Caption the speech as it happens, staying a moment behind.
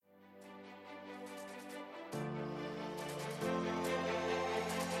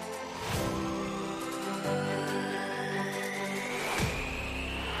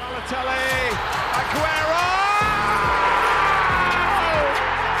Balotelli, Aguero!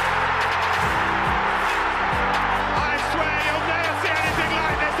 I swear you'll never see anything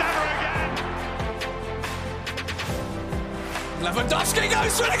like this ever again. Lewandowski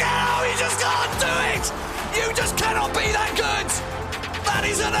goes for it again. Oh, he just can't do it. You just cannot be that good. That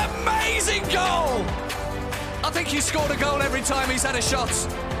is an amazing goal. I think he scored a goal every time he's had a shot.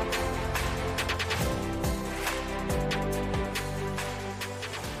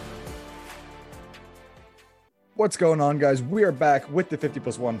 What's going on, guys? We are back with the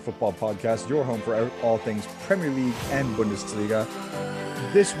 50+1 football podcast, your home for all things Premier League and Bundesliga.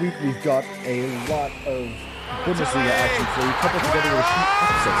 This week, we've got a lot of Bundesliga action for you, coupled together with a few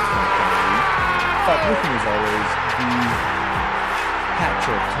upsets from the Premier League. But with me, as always, the hat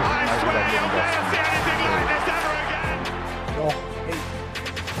trick to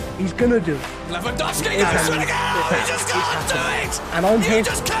He's gonna do it. Lewandowski goes for it again. Oh, he just can't do it. And I'm here. You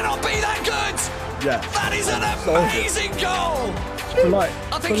just cannot be that good. Yeah. That is an amazing goal.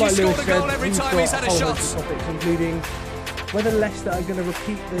 I think he scored a goal every time he's had a shot. Topics, including whether Leicester are going to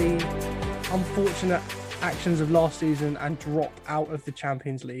repeat the unfortunate actions of last season and drop out of the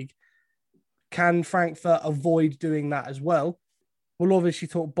Champions League. Can Frankfurt avoid doing that as well? We'll obviously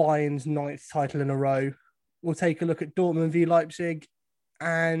talk Bayern's 9th title in a row. We'll take a look at Dortmund v Leipzig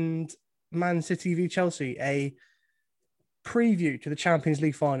and Man City v Chelsea, a preview to the Champions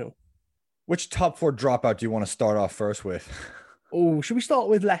League final. Which top four dropout do you want to start off first with? Oh, should we start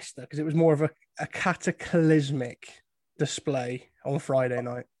with Leicester? Because it was more of a cataclysmic display on Friday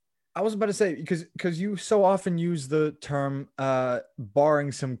night. I was about to say, because you so often use the term,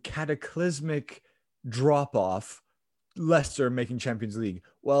 barring some cataclysmic drop-off, Leicester making Champions League.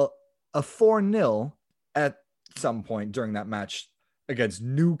 Well, a 4-0 at some point during that match against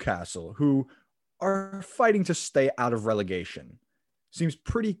Newcastle, who are fighting to stay out of relegation, seems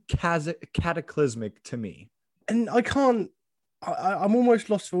pretty cataclysmic to me. And I'm almost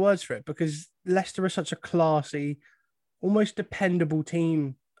lost for words for it, because Leicester are such a classy, almost dependable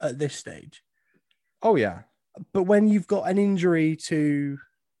team at this stage. Oh, yeah. But when you've got an injury to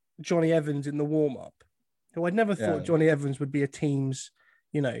Johnny Evans in the warm-up, who I'd never thought Johnny Evans would be a team's,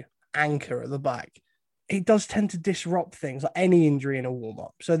 anchor at the back, it does tend to disrupt things, like any injury in a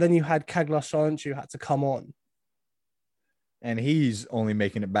warm-up. So then you had Kaglar Sancho who had to come on. And he's only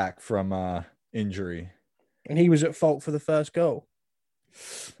making it back from injury. And he was at fault for the first goal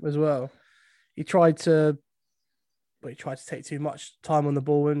as well. He tried to take too much time on the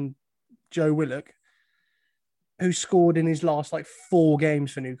ball, and Joe Willock, who scored in his last 4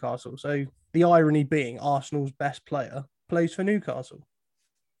 games for Newcastle. So the irony being Arsenal's best player plays for Newcastle.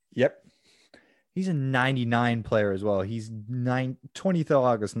 Yep. He's a 99 player as well. He's 20th of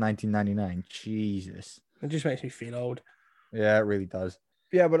August, 1999. Jesus. It just makes me feel old. Yeah, it really does.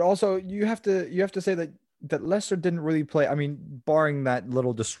 Yeah, but also you have to say that Leicester didn't really play. I mean, barring that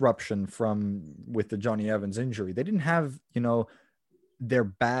little disruption with the Johnny Evans injury, they didn't have, their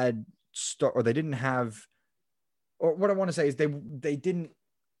bad start, or they didn't have, or what I want to say is they didn't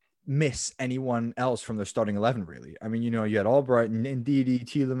miss anyone else from their starting 11, really. I mean, you had Albrighton, Ndidi,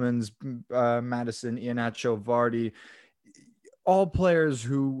 Tielemans, Madison, Iheanacho, Vardy, all players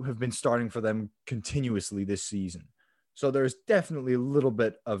who have been starting for them continuously this season. So there's definitely a little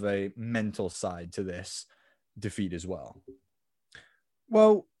bit of a mental side to this defeat as well.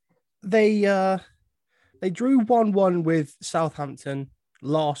 Well, they drew 1-1 with Southampton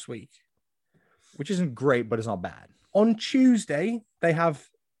last week, which isn't great, but it's not bad. On Tuesday, they have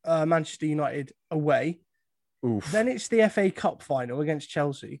Manchester United away. Oof. Then it's the FA Cup final against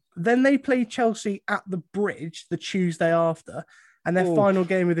Chelsea. Then they play Chelsea at the Bridge the Tuesday after, and their final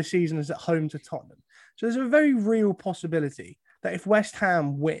game of the season is at home to Tottenham. So there's a very real possibility that if West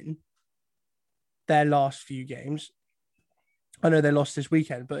Ham win their last few games, I know they lost this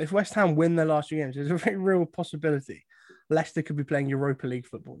weekend, but if West Ham win their last few games, there's a very real possibility Leicester could be playing Europa League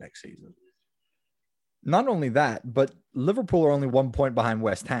football next season. Not only that, but Liverpool are only 1 point behind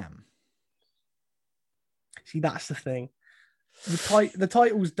West Ham. See, that's the thing. The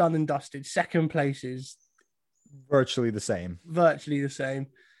title's done and dusted. Second place is virtually the same.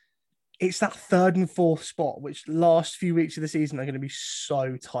 It's that 3rd and 4th spot, which last few weeks of the season are going to be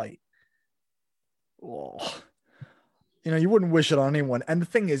so tight. Oh. You wouldn't wish it on anyone. And the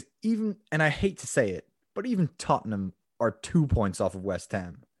thing is, and I hate to say it, but even Tottenham are 2 points off of West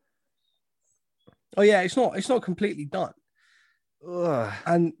Ham. Oh yeah, it's not completely done. Ugh.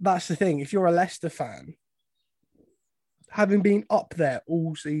 And that's the thing. If you're a Leicester fan, having been up there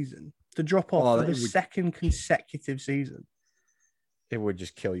all season, to drop off for the second consecutive season, it would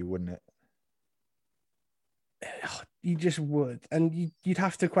just kill you, wouldn't it? You just would. And you'd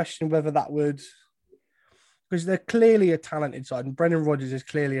have to question whether that would, because they're clearly a talented side, and Brendan Rodgers is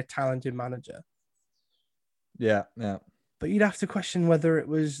clearly a talented manager. Yeah, yeah. But you'd have to question whether it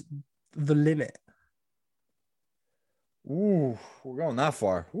was the limit. Ooh, we're going that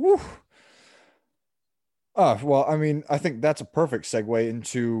far. Ooh. Oh, well, I mean, I think that's a perfect segue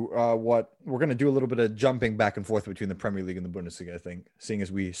into what we're going to do a little bit of jumping back and forth between the Premier League and the Bundesliga, I think, seeing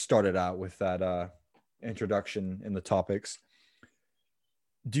as we started out with that introduction in the topics.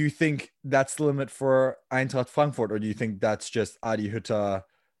 Do you think that's the limit for Eintracht Frankfurt, or do you think that's just Adi Hütter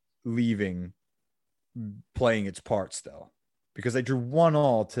leaving, playing its part still? Because they drew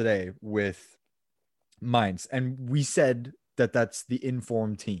 1-1 today with Mainz, and we said that that's the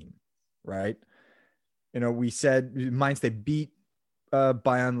informed team, right? You know, we said Mainz, they beat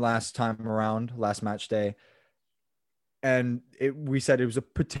Bayern last match day. And we said it was a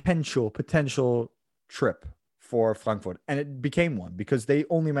potential trip for Frankfurt. And it became one because they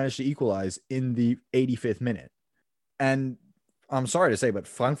only managed to equalize in the 85th minute. And I'm sorry to say, but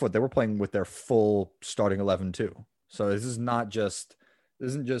Frankfurt, they were playing with their full starting 11 too. So this isn't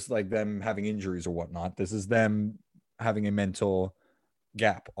just like them having injuries or whatnot. This is them having a mental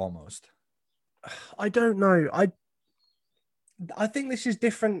gap almost. I don't know. I think this is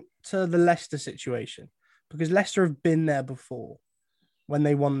different to the Leicester situation because Leicester have been there before when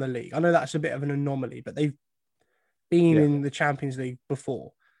they won the league. I know that's a bit of an anomaly, but they've been in the Champions League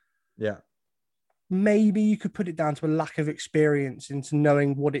before. Yeah. Maybe you could put it down to a lack of experience into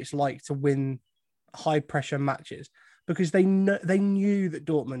knowing what it's like to win high pressure matches because they knew that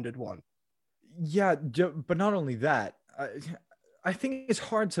Dortmund had won. Yeah, but not only that, I think it's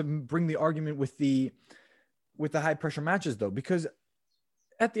hard to bring the argument with the high pressure matches though, because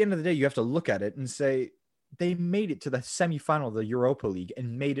at the end of the day, you have to look at it and say they made it to the semifinal of the Europa League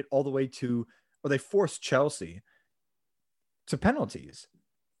and made it all the way to, or they forced Chelsea to penalties.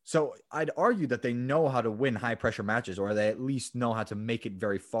 So I'd argue that they know how to win high pressure matches, or they at least know how to make it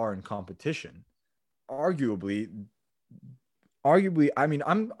very far in competition. Arguably, I mean,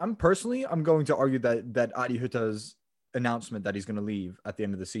 I'm personally going to argue that Adi Hütter's announcement that he's going to leave at the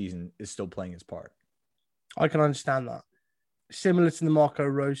end of the season is still playing his part. I can understand that. Similar to the Marco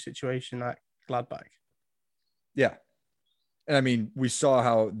Rose situation at Gladbach. Yeah. And I mean, we saw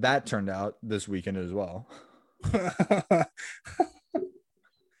how that turned out this weekend as well.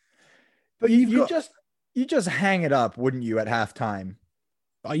 But you just hang it up, wouldn't you, at halftime?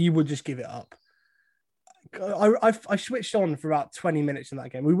 You would just give it up. I switched on for about 20 minutes in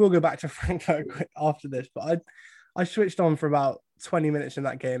that game. We will go back to Frankfurt after this, but I switched on for about 20 minutes in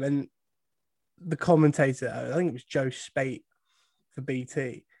that game, and the commentator, I think it was Joe Spate for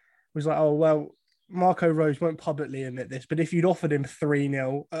BT, was like, oh, well, Marco Rose won't publicly admit this, but if you'd offered him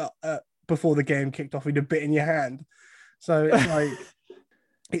 3-0 before the game kicked off, he'd have bit in your hand. So it's like,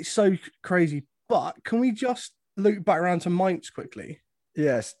 it's so crazy. But can we just loop back around to Mainz quickly?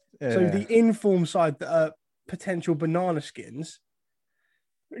 Yes. So the informed side that are potential banana skins,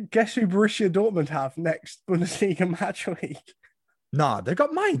 guess who Borussia Dortmund have next Bundesliga match week? Nah, they've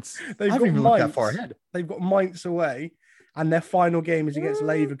got Mainz. I haven't even looked that far ahead. They've got Mainz away, and their final game is against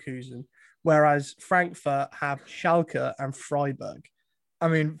Leverkusen, whereas Frankfurt have Schalke and Freiburg. I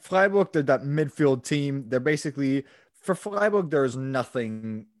mean, Freiburg, they're that midfield team. They're basically, for Freiburg, there's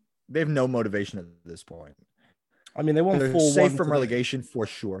nothing. They have no motivation at this point. I mean, they won 4-1. Safe from relegation for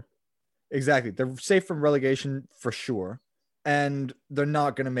sure. Exactly. They're safe from relegation for sure. And they're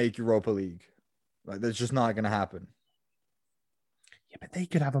not going to make Europa League. Like, that's just not going to happen. Yeah, but they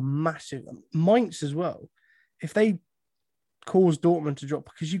could have a massive Mainz as well. If they cause Dortmund to drop,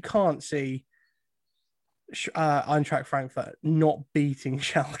 because you can't see Eintracht Frankfurt not beating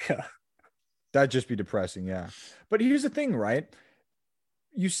Schalke. That'd just be depressing, yeah. But here's the thing, right?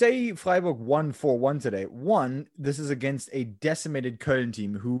 You say Freiburg won 4-1 today. One, this is against a decimated Köln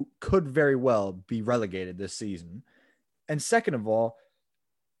team who could very well be relegated this season. And second of all,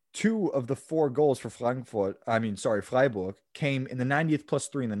 2 of the 4 goals for Freiburg came in the 90th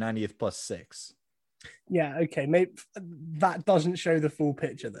 +3 and the 90th +6. Yeah, okay. Maybe that doesn't show the full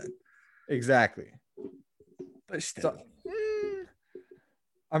picture then. Exactly. But still.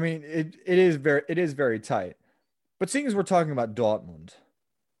 I mean, it is very tight. But seeing as we're talking about Dortmund,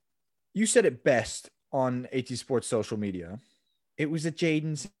 you said it best on AT Sports social media. It was a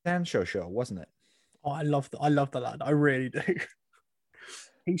Jadon Sancho show, wasn't it? Oh, I love the lad. I really do.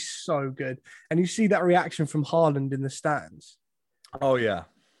 He's so good. And you see that reaction from Haaland in the stands. Oh, yeah.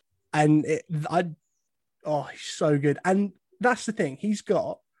 And he's so good. And that's the thing. He's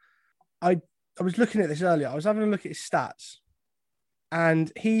got, I was looking at this earlier. I was having a look at his stats.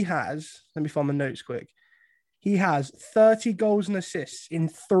 And he has, let me find my notes quick. He has 30 goals and assists in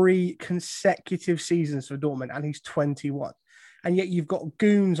 3 consecutive seasons for Dortmund, and he's 21. And yet you've got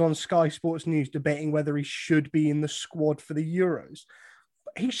goons on Sky Sports News debating whether he should be in the squad for the Euros.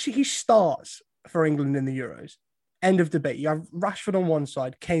 He starts for England in the Euros. End of debate. You have Rashford on one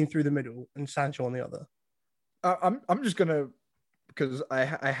side, Kane through the middle, and Sancho on the other. I'm just gonna, because I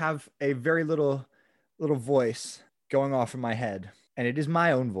have a very little voice going off in my head, and it is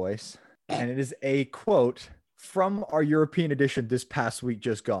my own voice, and it is a quote from our European edition this past week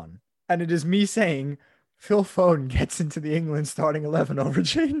just gone, and it is me saying Phil Foden gets into the England starting 11 over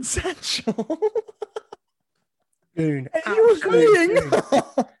Jadon Sancho. Goon. And you agreeing?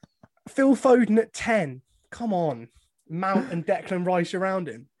 Phil Foden at 10. Come on. Mount and Declan Rice around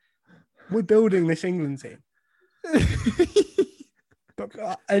him. We're building this England team.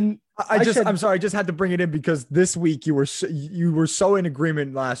 I'm sorry, I just had to bring it in because this week you were so in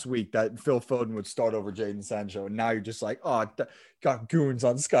agreement last week that Phil Foden would start over Jadon Sancho, and now you're just like, got goons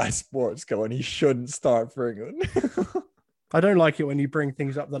on Sky Sports going, he shouldn't start for England. I don't like it when you bring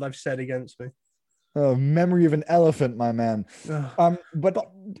things up that I've said against me. Oh, memory of an elephant, my man. But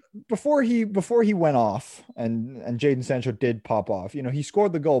before he went off and Jadon Sancho did pop off, he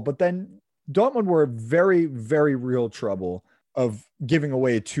scored the goal, but then Dortmund were in very, very real trouble of giving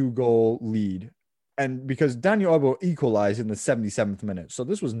away a 2-goal lead. And because Daniel Olmo equalized in the 77th minute. So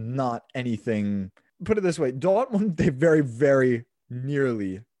this was not anything, put it this way, Dortmund, they very, very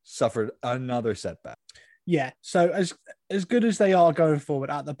nearly suffered another setback. Yeah. So as good as they are going forward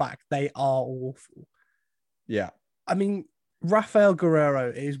at the back, they are awful. Yeah. I mean, Rafael Guerrero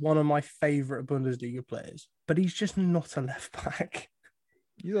is one of my favorite Bundesliga players, but he's just not a left back.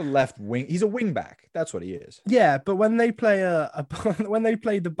 He's a left wing. He's a wing back. That's what he is. Yeah, but when they play when they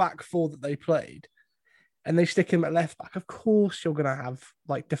play the back four that they played, and they stick him at left back, of course you're gonna have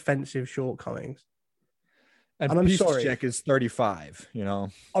like defensive shortcomings. And I'm sorry, Piszczek is 35.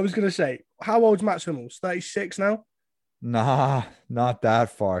 I was gonna say, how old's Mats Hummels? 36 now. Nah, not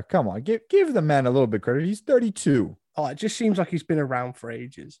that far. Come on, give the man a little bit credit. He's 32. Oh, it just seems like he's been around for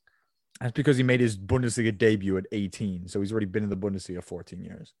ages. That's because he made his Bundesliga debut at 18. So he's already been in the Bundesliga 14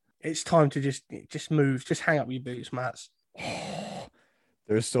 years. It's time to just move. Just hang up your boots, Mats.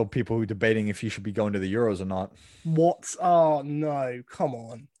 There's still people who are debating if he should be going to the Euros or not. What? Oh, no. Come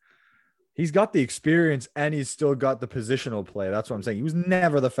on. He's got the experience and he's still got the positional play. That's what I'm saying. He was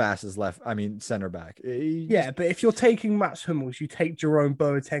never the fastest center back. Yeah, but if you're taking Mats Hummels, you take Jerome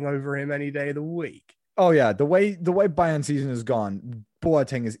Boateng over him any day of the week. Oh, yeah. The way Bayern season has gone,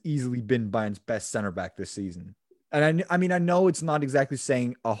 Boateng has easily been Bayern's best center back this season. And I mean, I know it's not exactly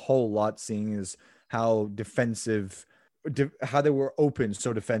saying a whole lot, seeing as how how they were open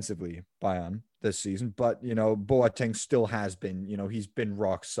so defensively, Bayern, this season. But, Boateng still has been, he's been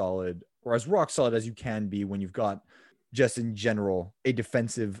rock solid, or as rock solid as you can be when you've got just in general a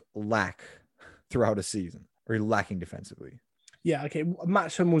defensive lack throughout a season, or you're lacking defensively. Yeah, okay.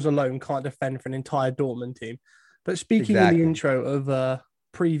 Mats Hummels alone can't defend for an entire Dortmund team. But speaking in the intro of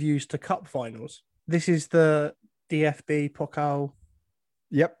previews to cup finals, this is the DFB Pokal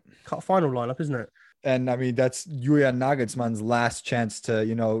cup final lineup, isn't it? And I mean, that's Julian Nagelsmann's last chance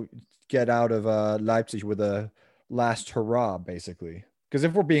to, get out of Leipzig with a last hurrah, basically. Because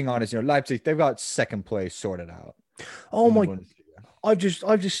if we're being honest, Leipzig, they've got second place sorted out. Oh my! I've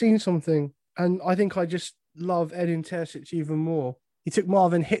just seen something, and I think I just love Edin Terzic even more. He took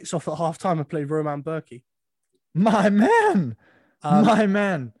Marvin Hitz off at halftime and played Roman Burki. My man.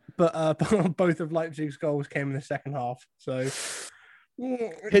 But both of Leipzig's goals came in the second half. So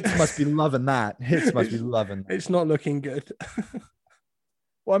Hitz must be loving that. It's not looking good.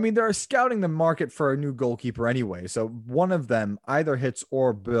 Well, I mean, they're scouting the market for a new goalkeeper anyway. So one of them, either Hitz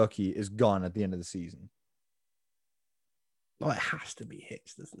or Burki, is gone at the end of the season. Oh, it has to be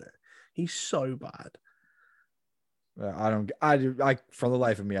Hitz, doesn't it? He's so bad. I for the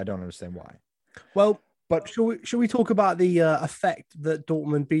life of me, I don't understand why. Well, but should we talk about the effect that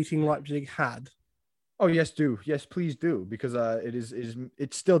Dortmund beating Leipzig had? Oh, yes, do. Yes, please do. Because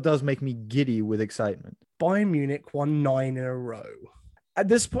it still does make me giddy with excitement. Bayern Munich won 9 in a row. At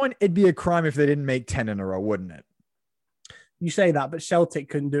this point, it'd be a crime if they didn't make 10 in a row, wouldn't it? You say that, but Celtic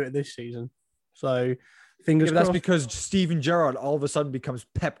couldn't do it this season. So fingers crossed. That's because Steven Gerrard all of a sudden becomes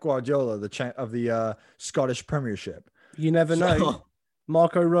Pep Guardiola, of the Scottish Premiership. You never know.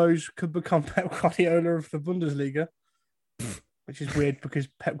 Marco Rose could become Pep Guardiola of the Bundesliga, which is weird because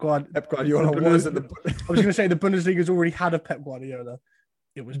Pep Guardiola was in the... I was going to say the Bundesliga's already had a Pep Guardiola.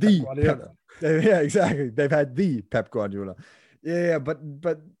 It was Pep Guardiola. Yeah, exactly. They've had the Pep Guardiola. Yeah, but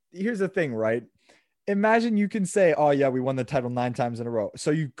here's the thing, right? Imagine you can say, "Oh yeah, we won the title 9 times in a row."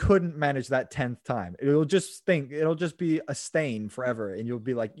 So you couldn't manage that 10th time. It'll just be a stain forever, and you'll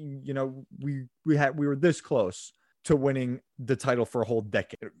be like, we were this close to winning the title for a whole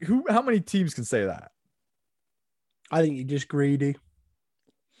decade. How many teams can say that? I think you're just greedy.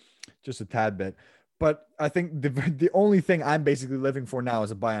 Just a tad bit. But I think the only thing I'm basically living for now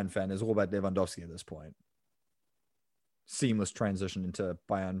as a Bayern fan is Robert Lewandowski at this point. Seamless transition into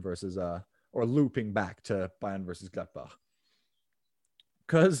Bayern versus or looping back to Bayern versus Gladbach.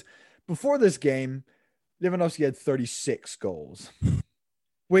 Because before this game, Lewandowski had 36 goals,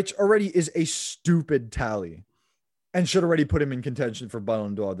 which already is a stupid tally and should already put him in contention for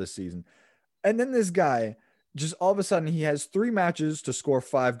Ballon d'Or this season. And then this guy, just all of a sudden, he has 3 matches to score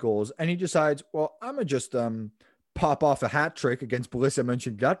 5 goals, and he decides, well, I'm going to just pop off a hat trick against Borussia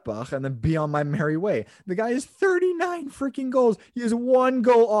Mönchengladbach and then be on my merry way. The guy has 39 freaking goals. He is 1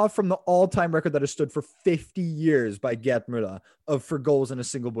 goal off from the all-time record that has stood for 50 years by Gerd Müller for goals in a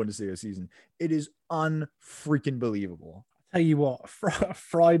single Bundesliga season. It is unfreaking believable. Tell you what,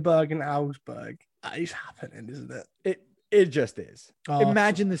 Freiburg and Augsburg, that is happening, isn't it? It just is. Oh.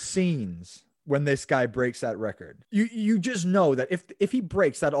 Imagine the scenes when this guy breaks that record. You just know that if he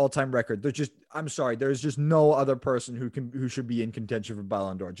breaks that all-time record, there's just no other person who should be in contention for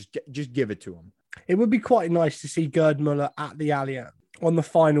Ballon d'Or. Just give it to him. It would be quite nice to see Gerd Müller at the Allianz on the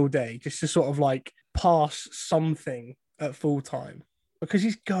final day, just to sort of like pass something at full time, because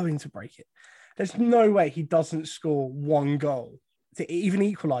he's going to break it. There's no way he doesn't score 1 goal to even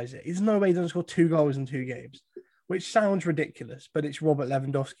equalize it. There's no way he doesn't score 2 goals in 2 games. Which sounds ridiculous, but it's Robert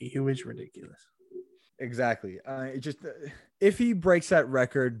Lewandowski who is ridiculous. Exactly. If he breaks that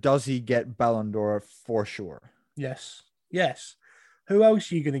record, does he get Ballon d'Or for sure? Yes. Who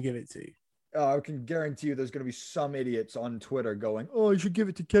else are you going to give it to? I can guarantee you there's going to be some idiots on Twitter going, "Oh, you should give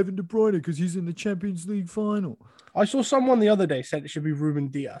it to Kevin De Bruyne because he's in the Champions League final." I saw someone the other day said it should be Ruben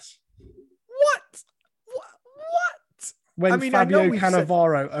Dias. What? When Fabio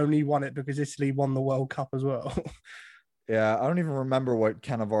Cannavaro only won it because Italy won the World Cup as well. Yeah, I don't even remember what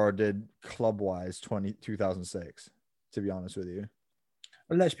Cannavaro did club-wise 2006, to be honest with you.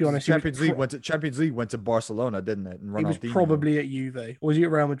 Well, let's be honest. Champions League went to Barcelona, didn't it? And he was probably at Juve. Or was he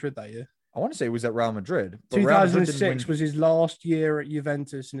at Real Madrid that year? I want to say he was at Real Madrid. 2006 was his last year at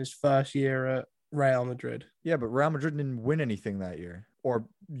Juventus and his first year at Real Madrid. Yeah, but Real Madrid didn't win anything that year. Or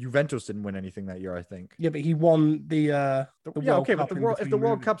Juventus didn't win anything that year, I think. Yeah, but he won the World Cup. But if the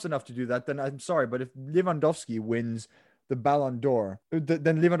World Cup's enough to do that, then I'm sorry. But if Lewandowski wins the Ballon d'Or,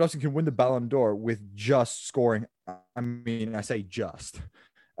 then Lewandowski can win the Ballon d'Or with just scoring. I mean, I say just,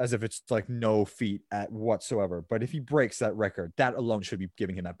 as if it's like no feat at whatsoever. But if he breaks that record, that alone should be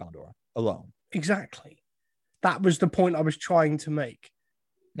giving him that Ballon d'Or alone. Exactly. That was the point I was trying to make.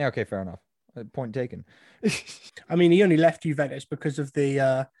 Yeah, okay, fair enough. Point taken. I mean, he only left Juventus because of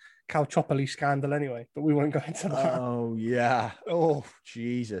the Calciopoli scandal anyway, but we won't go into that. Oh, yeah. Oh,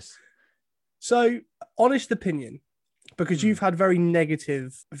 Jesus. So, honest opinion, because you've had very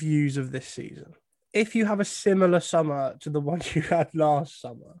negative views of this season. If you have a similar summer to the one you had last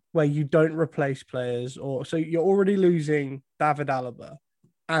summer, where you don't replace players, so you're already losing David Alaba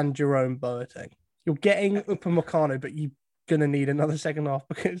and Jerome Boateng. You're getting Upamecano, but you're going to need another second half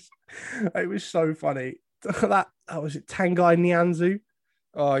because it was so funny. That was it, Tanguy Nianzou.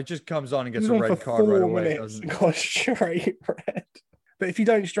 Oh, it just comes on and gets a red card right away. Doesn't it? Got straight red. But if you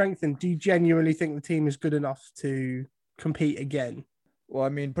don't strengthen, do you genuinely think the team is good enough to compete again? Well, I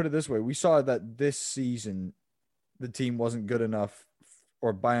mean, put it this way. We saw that this season, the team wasn't good enough,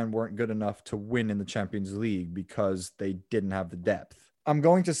 or Bayern weren't good enough to win in the Champions League because they didn't have the depth. I'm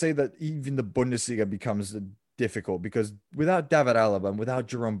going to say that even the Bundesliga becomes difficult because without David Alaba and without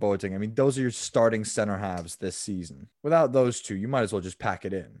Jerome Boateng, I mean, those are your starting center halves this season. Without those two, you might as well just pack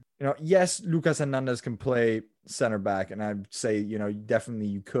it in. Yes, Lucas Hernandez can play center back, and I'd say, definitely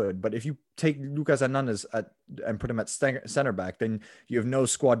you could. But if you take Lucas Hernandez and put him at center back, then you have no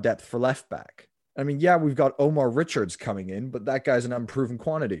squad depth for left back. I mean, yeah, we've got Omar Richards coming in, but that guy's an unproven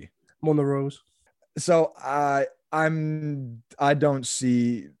quantity. Monoro's. So I don't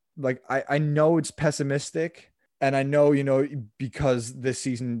see, I know it's pessimistic. And I know, because this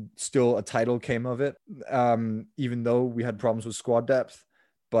season still a title came of it, even though we had problems with squad depth,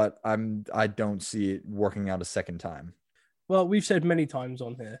 but I don't see it working out a second time. Well, we've said many times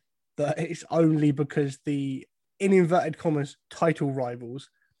on here that it's only because the, in inverted commas, title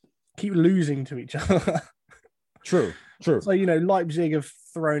rivals keep losing to each other. True. So, Leipzig have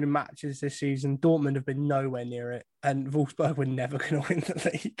thrown in matches this season. Dortmund have been nowhere near it. And Wolfsburg were never going to win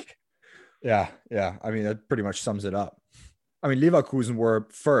the league. Yeah. I mean, that pretty much sums it up. I mean, Leverkusen were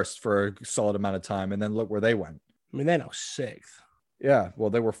first for a solid amount of time, and then look where they went. I mean, they're now sixth. Yeah, well,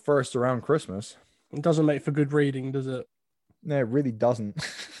 they were first around Christmas. It doesn't make for good reading, does it? No, it really doesn't.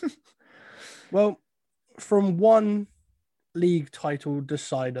 Well, from one league title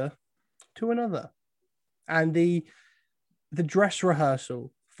decider to another. And the dress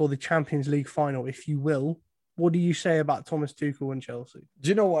rehearsal for the Champions League final, if you will, what do you say about Thomas Tuchel and Chelsea? Do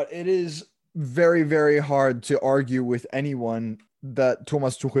you know what? It is very, very hard to argue with anyone that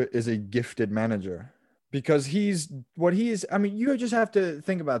Thomas Tuchel is a gifted manager. Because I mean, you just have to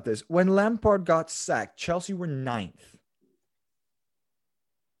think about this. When Lampard got sacked, Chelsea were ninth.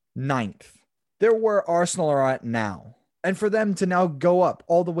 They're where Arsenal are at now. And for them to now go up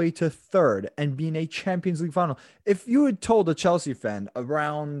all the way to third and be in a Champions League final. If you had told a Chelsea fan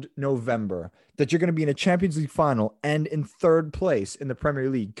around November that you're going to be in a Champions League final and in third place in the Premier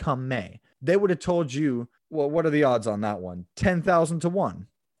League come May, they would have told you, well, what are the odds on that one? 10,000 to 1.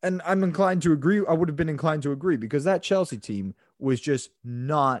 And I'm inclined to agree. I would have been inclined to agree because that Chelsea team was just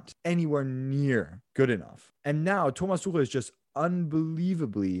not anywhere near good enough. And now Thomas Tuchel has just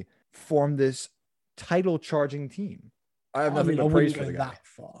unbelievably formed this title charging team. I have nothing but praise for the guy. That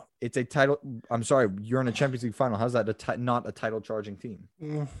far. It's a title. I'm sorry, you're in a Champions League final. How's that not a title charging team?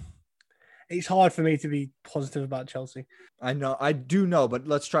 It's hard for me to be positive about Chelsea. I know, I do know, but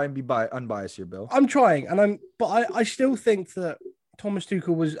let's try and be unbiased here, Bill. I'm trying, but I still think that Thomas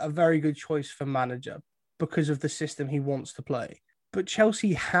Tuchel was a very good choice for manager because of the system he wants to play. But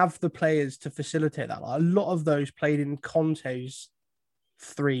Chelsea have the players to facilitate that. Like, a lot of those played in Conte's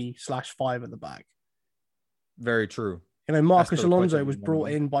 3/5 at the back. Very true. You know, Marcus Alonso was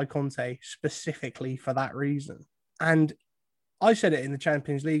brought in by Conte specifically for that reason. And I said it in the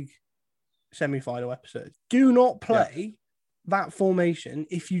Champions League semi-final episode. Do not play that formation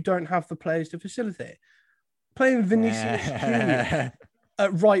if you don't have the players to facilitate it. Playing Vinicius Jr.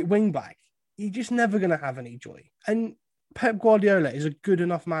 at right wing back, you're just never going to have any joy. And Pep Guardiola is a good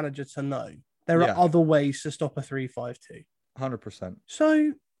enough manager to know there are other ways to stop a 3-5-2. 100%.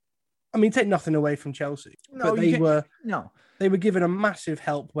 So, I mean, take nothing away from Chelsea. No, but they were given a massive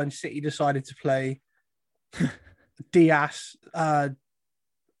help when City decided to play Diaz,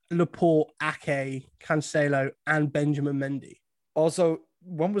 Laporte, Ake, Cancelo, and Benjamin Mendy. Also,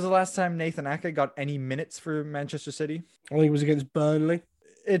 when was the last time Nathan Ake got any minutes for Manchester City? I think it was against Burnley.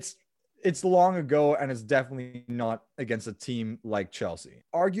 It's long ago, and it's definitely not against a team like Chelsea.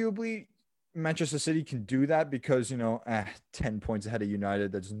 Arguably, Manchester City can do that because, 10 points ahead of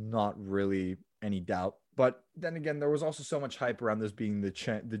United. There's not really any doubt. But then again, there was also so much hype around this being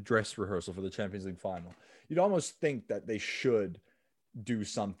the dress rehearsal for the Champions League final. You'd almost think that they should do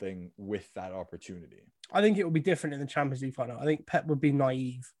something with that opportunity. I think it would be different in the Champions League final. I think Pep would be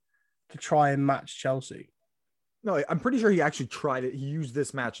naive to try and match Chelsea. No, I'm pretty sure he actually tried it. He used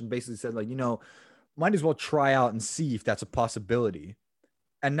this match and basically said, might as well try out and see if that's a possibility.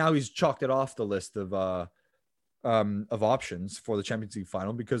 And now he's chalked it off the list of options for the Champions League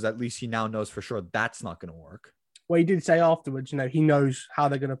final because at least he now knows for sure that's not going to work. Well, he did say afterwards, he knows how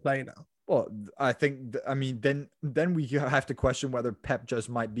they're going to play now. Well, I think, then we have to question whether Pep just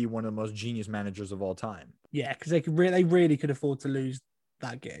might be one of the most genius managers of all time. Yeah, because they really could afford to lose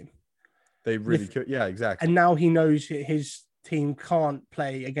that game. They really could. Yeah, exactly. And now he knows his team can't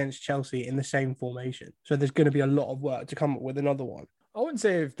play against Chelsea in the same formation. So there's going to be a lot of work to come up with another one. I wouldn't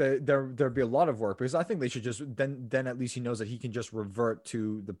say if there'd be a lot of work because I think they should just then at least he knows that he can just revert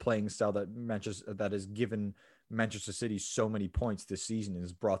to the playing style that has given Manchester City so many points this season and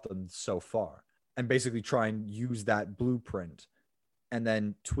has brought them so far, and basically try and use that blueprint and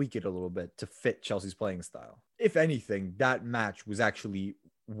then tweak it a little bit to fit Chelsea's playing style. If anything, that match was actually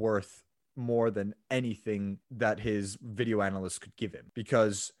worth more than anything that his video analyst could give him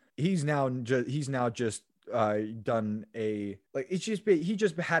because he's now just done he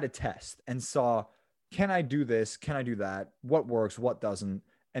just had a test and saw, can I do this? Can I do that? What works? What doesn't?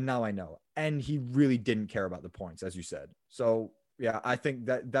 And now I know. And he really didn't care about the points, as you said. So yeah, I think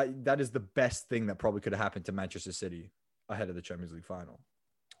that is the best thing that probably could have happened to Manchester City ahead of the Champions League final.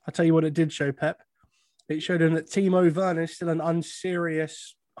 I'll tell you what it did show, Pep. It showed him that Timo Werner is still an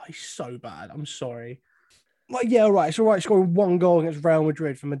unserious. Oh, he's so bad. I'm sorry. Yeah, all right. It's all right scoring one goal against Real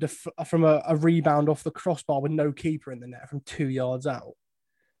Madrid from a rebound off the crossbar with no keeper in the net from 2 yards out.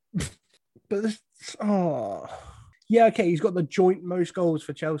 But yeah, okay, he's got the joint most goals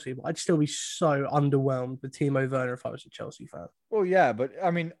for Chelsea, but I'd still be so underwhelmed with Timo Werner if I was a Chelsea fan. Well, yeah, but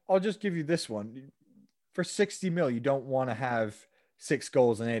I mean, I'll just give you this one. For 60 mil, you don't want to have 6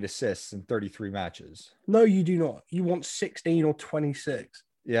 goals and 8 assists in 33 matches. No, you do not. You want 16 or 26.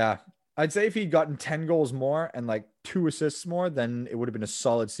 Yeah. I'd say if he'd gotten 10 goals more and like 2 assists more, then it would have been a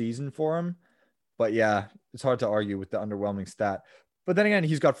solid season for him. But yeah, it's hard to argue with the underwhelming stat. But then again,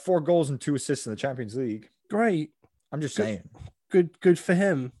 he's got 4 goals and 2 assists in the Champions League. Great. I'm just saying. Good for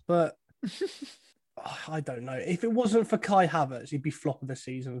him. But I don't know. If it wasn't for Kai Havertz, he'd be flop of the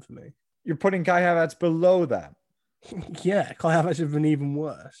season for me. You're putting Kai Havertz below that. Yeah, Kai Havertz has been even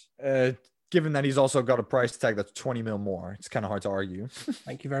worse. Given that he's also got a price tag that's 20 mil more, it's kind of hard to argue.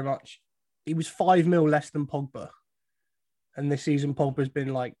 Thank you very much. He was 5 mil less than Pogba. And this season, Pogba's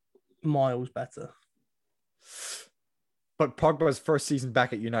been like miles better. But Pogba's first season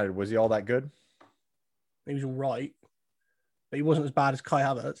back at United, was he all that good? He was all right. But he wasn't as bad as Kai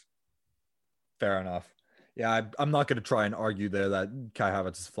Havertz. Fair enough. Yeah, I'm not going to try and argue there that Kai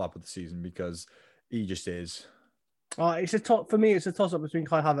Havertz is flop of the season because he just is. It's a top for me. It's a toss up between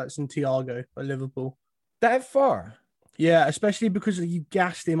Kai Havertz and Thiago at Liverpool. That far? Yeah, especially because you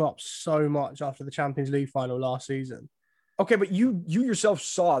gassed him up so much after the Champions League final last season. Okay, but you yourself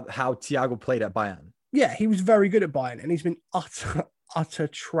saw how Thiago played at Bayern. Yeah, he was very good at Bayern, and he's been utter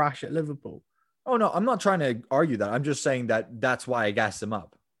trash at Liverpool. Oh no, I'm not trying to argue that. I'm just saying that that's why I gassed him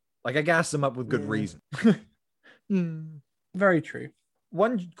up. Like I gassed him up with good reason. Very true.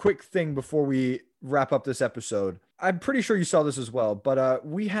 One quick thing before we wrap up this episode. I'm pretty sure you saw this as well, but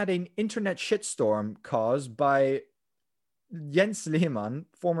we had an internet shitstorm caused by Jens Lehmann,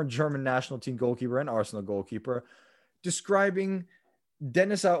 former German national team goalkeeper and Arsenal goalkeeper, describing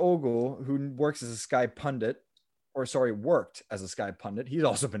Dennis Aogo, who works as a Sky pundit, worked as a Sky pundit. He's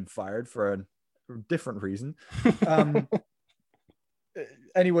also been fired for a different reason.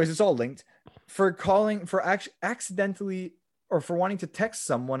 Anyways, it's all linked, for accidentally or for wanting to text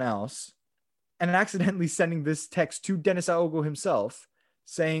someone else and accidentally sending this text to Dennis Aogo himself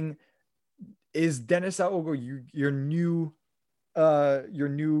saying, is Dennis Aogo your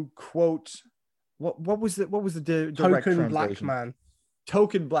new quote? What was the direct Token translation? black man.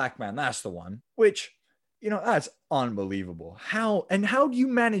 Token black man. That's the one. Which, that's unbelievable. How do you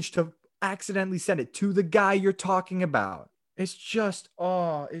manage to accidentally send it to the guy you're talking about? It's just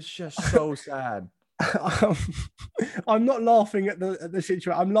so sad. I'm not laughing at the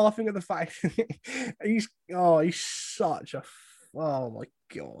situation. I'm laughing at the fact he's such a, oh my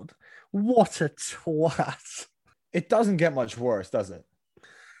God, what a twat. It doesn't get much worse, does it?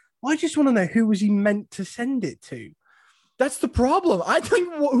 I just want to know, who was he meant to send it to? That's the problem. I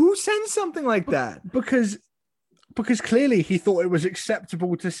think, who sends something like that? Because clearly he thought it was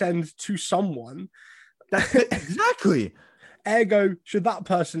acceptable to send to someone. Exactly. Ergo, should that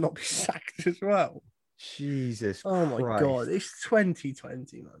person not be sacked as well? Jesus Oh my Christ. God, it's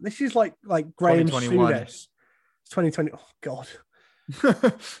 2020, man. This is like Graham Souness. It's 2020. Oh God.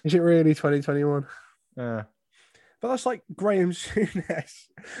 Is it really 2021? Yeah. But that's like Graham Souness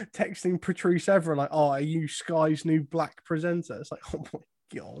texting Patrice Evra like, "Oh, are you Sky's new black presenter?" It's like, oh my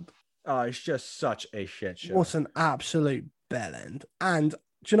God. Oh, it's just such a shit show. What an absolute bellend. And do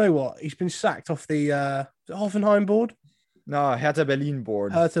you know what? He's been sacked off the Hoffenheim board. No, Hertha Berlin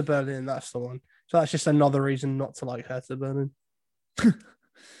board. Hertha Berlin, that's the one. So that's just another reason not to like Hertha Berlin.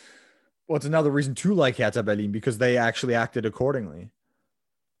 Well, it's another reason to like Hertha Berlin because they actually acted accordingly.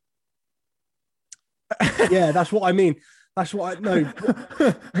 Yeah, that's what I mean. That's what I know.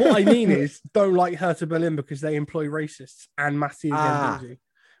 What I mean is, don't like Hertha Berlin because they employ racists and Matteo Guendouzi.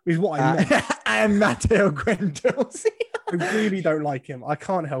 Is what I meant. And Matteo Guendouzi. I really don't like him. I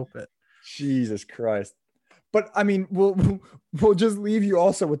can't help it. Jesus Christ. But I mean, we'll just leave you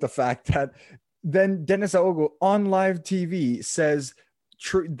also with the fact that then Dennis Aogo on live TV says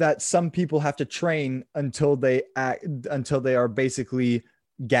that some people have to train until they are basically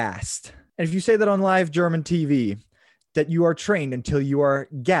gassed. And if you say that on live German TV, that you are trained until you are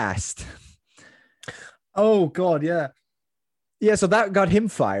gassed. Oh God, yeah. Yeah, so that got him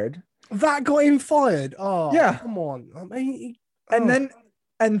fired. That got him fired. Oh, yeah. Come on. I mean, and then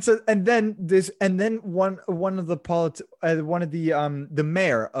one of the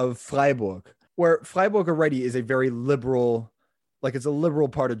mayor of Freiburg, where Freiburg already is a very liberal, like it's a liberal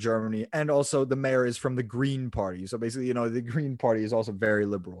part of Germany, and also the mayor is from the Green Party. So basically, the Green Party is also very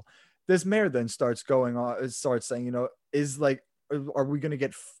liberal. This mayor then starts saying, are we going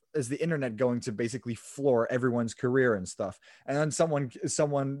to is the internet going to basically floor everyone's career and stuff? And then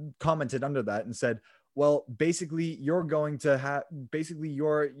someone commented under that and said, well, basically you're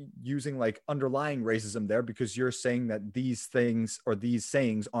using like underlying racism there because you're saying that these things or these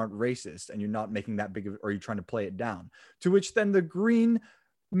sayings aren't racist and you're not making that big of, or you're trying to play it down. To which then the Green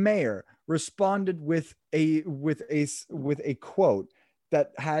mayor responded with a quote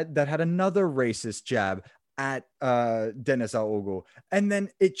that had another racist jab at Dennis Aogo. And then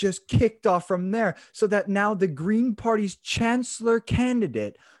it just kicked off from there, so that now the Green Party's chancellor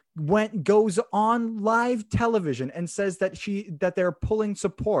candidate goes on live television and says that they're pulling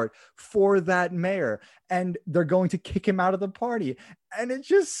support for that mayor and they're going to kick him out of the party. And it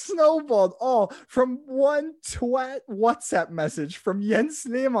just snowballed all from one twat WhatsApp message from Jens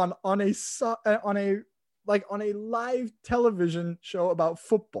Lehmann on a live television show about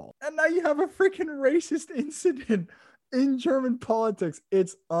football. And now you have a freaking racist incident in German politics.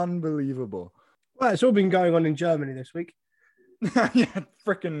 It's unbelievable. Well, it's all been going on in Germany this week. Yeah,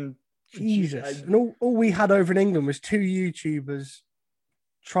 freaking Jesus. And all we had over in England was 2 YouTubers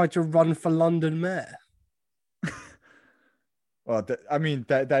tried to run for London mayor. Well,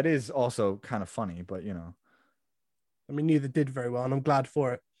 that is also kind of funny, but you know. I mean, neither did very well, and I'm glad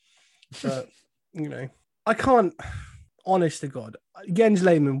for it. But, you know, I can't, honest to God, Jens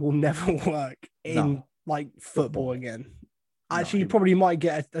Lehmann will never work in like football again. Actually, he probably might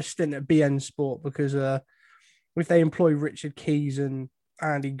get a stint at BN Sport because if they employ Richard Keys and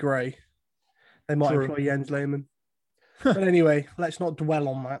Andy Gray, they might employ Jens Lehmann. But anyway, let's not dwell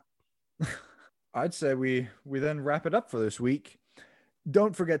on that. I'd say we then wrap it up for this week.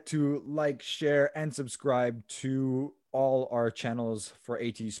 Don't forget to like, share, and subscribe to all our channels for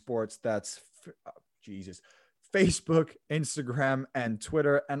AT Sports. That's Facebook, Instagram, and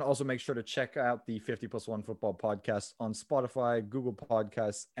Twitter. And also make sure to check out the 50+1 Football Podcast on Spotify, Google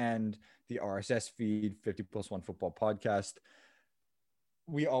Podcasts, and the RSS feed, 50+1 Football Podcast.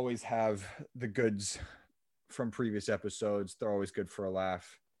 We always have the goods from previous episodes. They're always good for a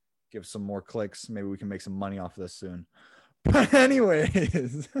laugh. Give some more clicks. Maybe we can make some money off of this soon. But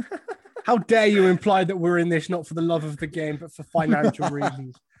anyways. How dare you imply that we're in this not for the love of the game, but for financial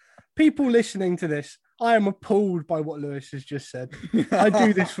reasons. People listening to this, I am appalled by what Lewis has just said. I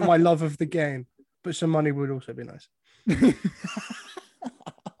do this for my love of the game, but some money would also be nice.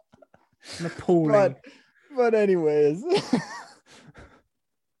 I'm appalling. But anyways.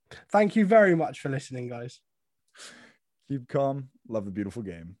 Thank you very much for listening, guys. Keep calm. Love the beautiful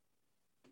game.